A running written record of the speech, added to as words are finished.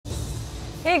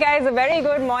Hey guys, a very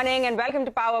good morning and welcome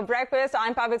to Power Breakfast.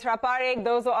 I'm Pavitra Parekh.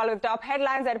 Those are all of the top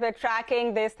headlines that we're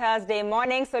tracking this Thursday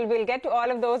morning. So we'll get to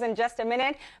all of those in just a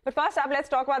minute. But first up, let's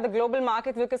talk about the global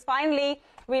markets because finally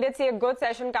we did see a good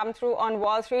session come through on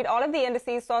Wall Street. All of the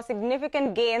indices saw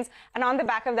significant gains. And on the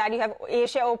back of that, you have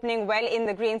Asia opening well in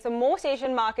the green. So most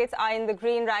Asian markets are in the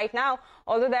green right now,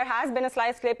 although there has been a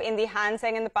slight slip in the Hang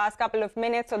Seng in the past couple of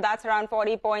minutes. So that's around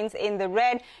 40 points in the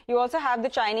red. You also have the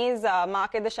Chinese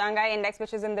market, the Shanghai index,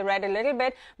 which is in the red a little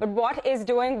bit. But what is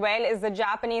doing well is the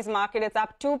Japanese market. It's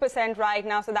up 2% right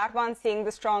now. So that one's seeing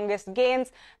the strongest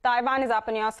gains. Taiwan is up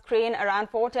on your screen around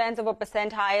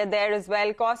 0.4% higher there as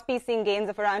well. Kospi seeing gains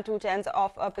of around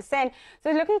 0.2%. So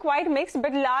it's looking quite mixed,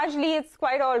 but largely it's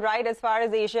quite all right as far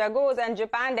as Asia goes. And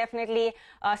Japan definitely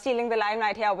stealing the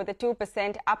limelight here with a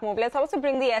 2% up move. Let's also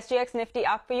bring the SGX Nifty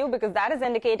up for you because that is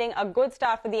indicating a good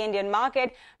start for the Indian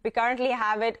market. We currently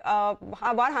have it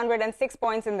 106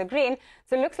 points in the green.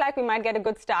 So it looks like we might get a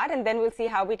good start, and then we'll see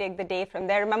how we take the day from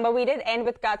there. Remember, we did end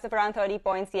with cuts of around 30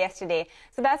 points yesterday.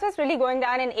 So that's what's really going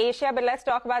down in Asia. But let's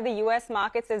talk about the U.S.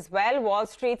 markets as well. Wall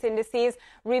Street's indices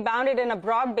rebounded in a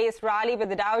broad-based rally with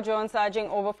the Dow Jones surging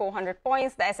over 400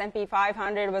 points. The S&P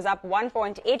 500 was up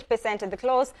 1.8% at the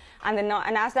close, and the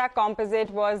Nasdaq Composite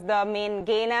was the main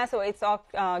gainer. So it saw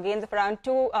gains of around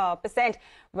 2%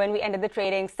 when we ended the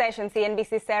trading session.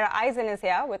 CNBC's Sarah Eisen is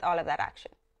here with all of that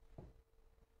action.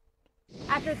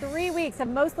 After 3 weeks of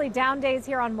mostly down days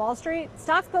here on Wall Street,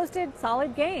 stocks posted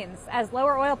solid gains as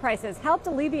lower oil prices helped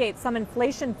alleviate some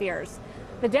inflation fears.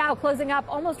 The Dow closing up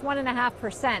almost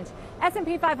 1.5%,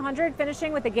 S&P 500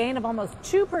 finishing with a gain of almost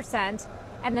 2%,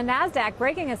 and the Nasdaq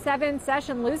breaking a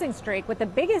 7-session losing streak with the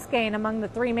biggest gain among the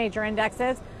three major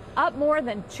indexes, up more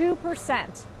than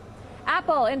 2%.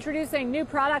 Apple introducing new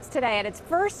products today at its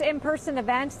first in-person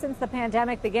event since the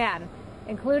pandemic began,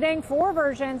 including 4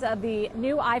 versions of the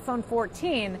new iPhone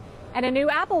 14 and a new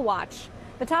Apple Watch.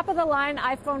 The top-of-the-line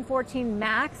iPhone 14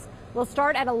 Max will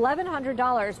start at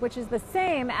 $1,100, which is the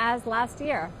same as last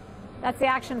year. That's the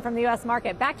action from the U.S.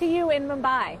 market. Back to you in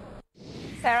Mumbai.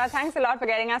 Sarah, thanks a lot for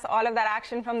getting us all of that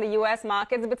action from the U.S.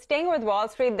 markets. But staying with Wall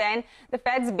Street then, the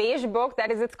Fed's beige book,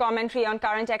 that is its commentary on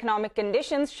current economic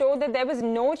conditions, showed that there was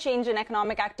no change in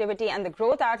economic activity and the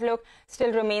growth outlook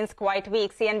still remains quite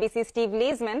weak. CNBC's Steve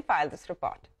Leisman filed this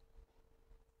report.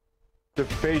 The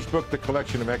beige book, the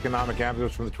collection of economic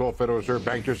anecdotes from the 12 Federal Reserve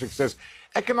Bank district, says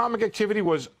economic activity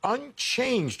was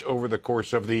unchanged over the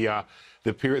course of the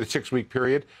 6-week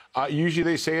period. Usually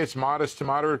they say it's modest to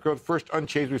moderate growth. First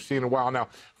unchanged we've seen in a while. Now,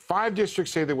 5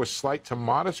 districts say there was slight to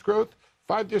modest growth.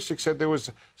 5 districts said there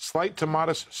was slight to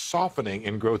modest softening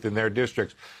in growth in their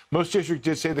districts. Most districts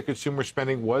did say the consumer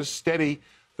spending was steady,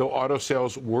 though auto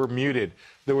sales were muted.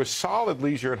 There was solid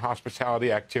leisure and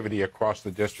hospitality activity across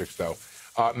the districts, though.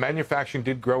 Manufacturing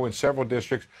did grow in several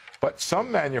districts, but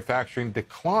some manufacturing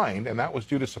declined, and that was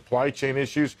due to supply chain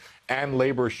issues and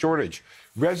labor shortage.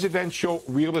 Residential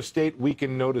real estate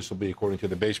weakened noticeably, according to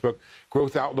the beige book.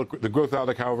 The growth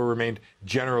outlook, however, remained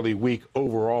generally weak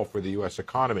overall for the U.S.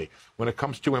 economy. When it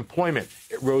comes to employment,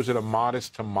 it rose at a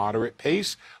modest to moderate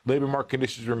pace. Labor market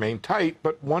conditions remain tight,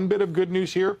 but one bit of good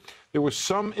news here, there was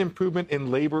some improvement in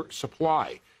labor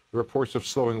supply. Reports of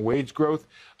slowing wage growth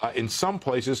in some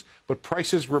places, but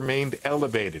prices remained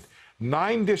elevated.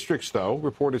 9 districts, though,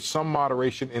 reported some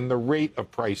moderation in the rate of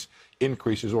price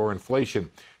increases or inflation.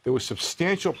 There was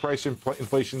substantial price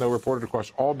inflation, though, reported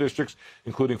across all districts,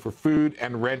 including for food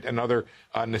and rent and other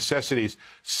necessities.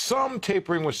 Some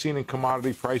tapering was seen in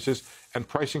commodity prices, and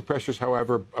pricing pressures,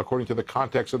 however, according to the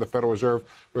context of the Federal Reserve,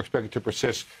 were expected to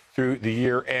persist through the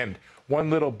year end. One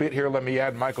little bit here, let me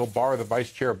add, Michael Barr, the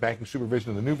Vice Chair of Banking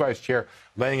Supervision, the new Vice Chair,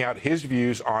 laying out his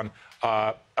views on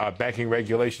banking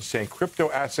regulations, saying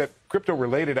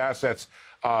crypto-related assets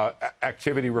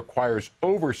activity requires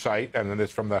oversight, and then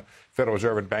it's from the Federal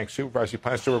Reserve and Bank Supervisor. He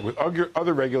plans to work with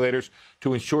other regulators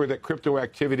to ensure that crypto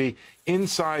activity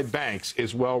inside banks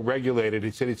is well regulated.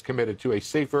 He said he's committed to a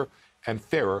safer and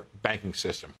fairer banking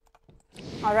system.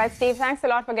 All right, Steve, thanks a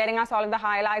lot for getting us all of the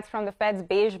highlights from the Fed's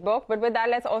beige book. But with that,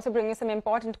 let's also bring you some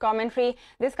important commentary.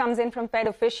 This comes in from Fed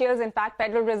officials. In fact,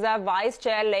 Federal Reserve Vice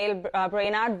Chair Lael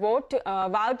Brainard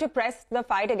vowed to press the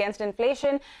fight against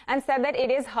inflation and said that it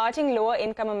is hurting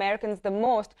lower-income Americans the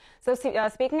most. So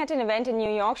speaking at an event in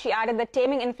New York, she added that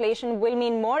taming inflation will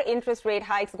mean more interest rate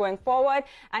hikes going forward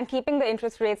and keeping the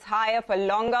interest rates higher for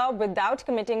longer without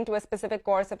committing to a specific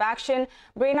course of action.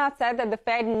 Brainard said that the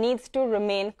Fed needs to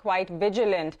remain quite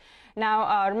vigilant.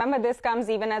 Now, remember, this comes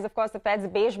even as, of course, the Fed's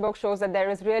beige book shows that there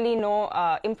is really no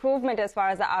improvement as far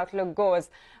as the outlook goes.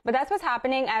 But that's what's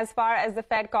happening as far as the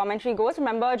Fed commentary goes.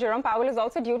 Remember, Jerome Powell is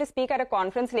also due to speak at a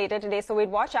conference later today, so we'd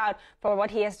watch out for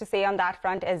what he has to say on that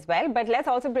front as well. But let's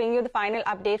also bring you the final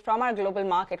update from our global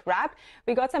market wrap.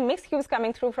 We got some mixed cues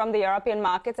coming through from the European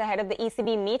markets ahead of the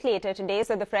ECB meet later today.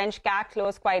 So the French CAC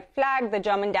closed quite flat. The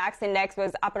German DAX index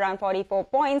was up around 44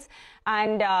 points.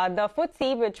 And the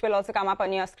FTSE, which will also come up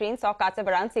on your screen, saw cuts of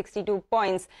around 62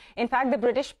 points. In fact, the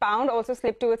British pound also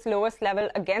slipped to its lowest level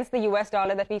against the US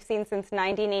dollar that we've seen since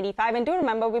 1985. And do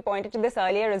remember, we pointed to this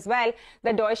earlier as well,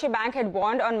 that Deutsche Bank had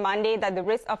warned on Monday that the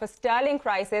risk of a sterling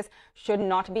crisis should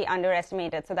not be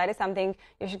underestimated. So that is something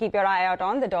you should keep your eye out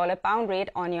on, the dollar-pound rate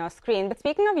on your screen. But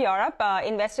speaking of Europe,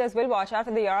 investors will watch out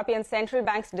for the European Central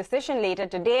Bank's decision later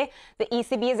today. The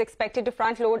ECB is expected to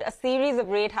front-load a series of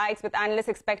rate hikes, with analysts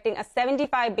expecting a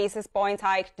 75 basis points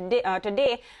hike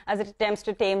today as it attempts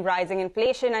to tame rising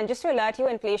inflation. And just to alert you,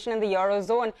 inflation in the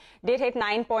Eurozone did hit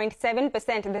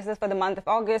 9.7%. This is for the month of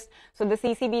August. So the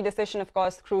ECB decision, of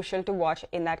course, crucial to watch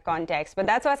in that context. But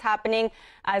that's what's happening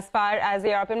as far as the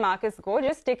European markets go.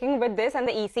 Just sticking with this and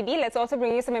the ECB, let's also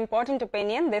bring you some important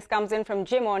opinion. This comes in from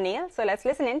Jim O'Neill. So let's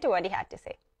listen in to what he had to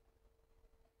say.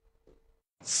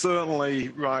 Certainly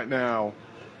right now,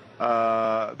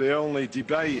 the only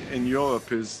debate in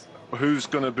Europe is who's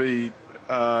going to be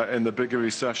in the bigger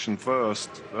recession first,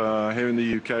 here in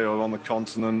the UK or on the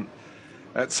continent,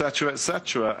 etc.,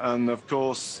 etc. And of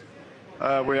course,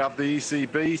 we have the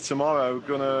ECB tomorrow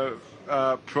going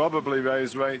to probably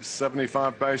raise rates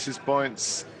 75 basis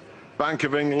points. Bank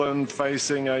of England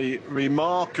facing a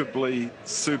remarkably,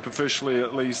 superficially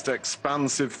at least,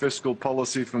 expansive fiscal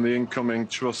policy from the incoming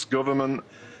Truss government,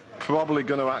 probably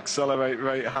going to accelerate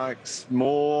rate hikes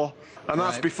more. And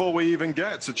that's before we even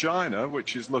get to China,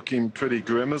 which is looking pretty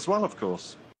grim as well, of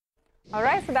course. All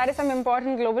right, so that is some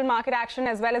important global market action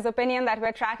as well as opinion that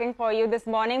we're tracking for you this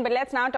morning. But let's now